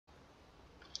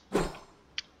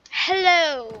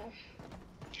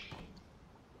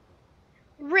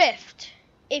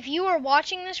if you are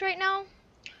watching this right now,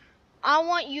 I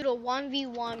want you to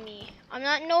 1v1 me. I'm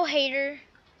not no hater.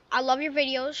 I love your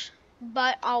videos,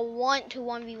 but I want to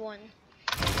 1v1.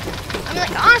 I mean,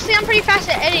 like, honestly, I'm pretty fast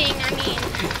at editing. I mean,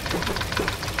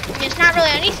 it's not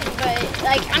really anything, but,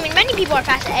 like, I mean, many people are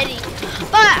fast at editing.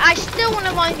 But I still want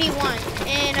to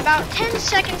 1v1. In about 10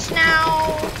 seconds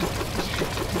now.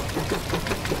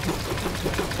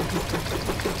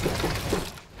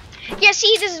 Yeah,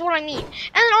 see, this is what I mean.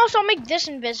 And then also I'll make this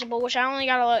invisible, which I only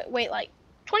gotta wait like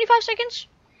 25 seconds.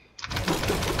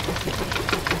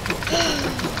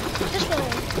 This one.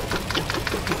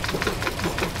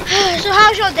 So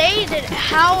how's your day?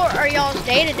 How are y'all's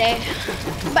day today?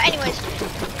 But anyways,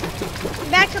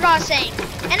 back to what I was saying.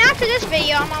 And after this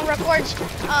video, I'm gonna record.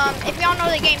 If y'all know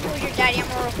the game Who's Your Daddy, I'm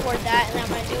gonna record that, and then I'm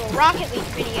gonna do a Rocket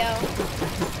League video.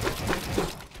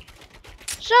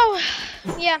 So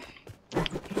yeah.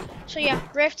 So yeah,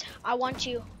 Rift, I want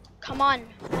you. Come on,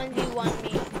 1v1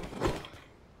 me.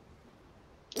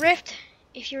 Rift,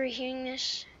 if you're hearing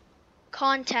this,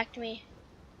 contact me.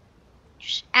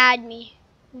 Just add me.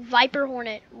 Viper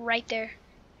Hornet right there.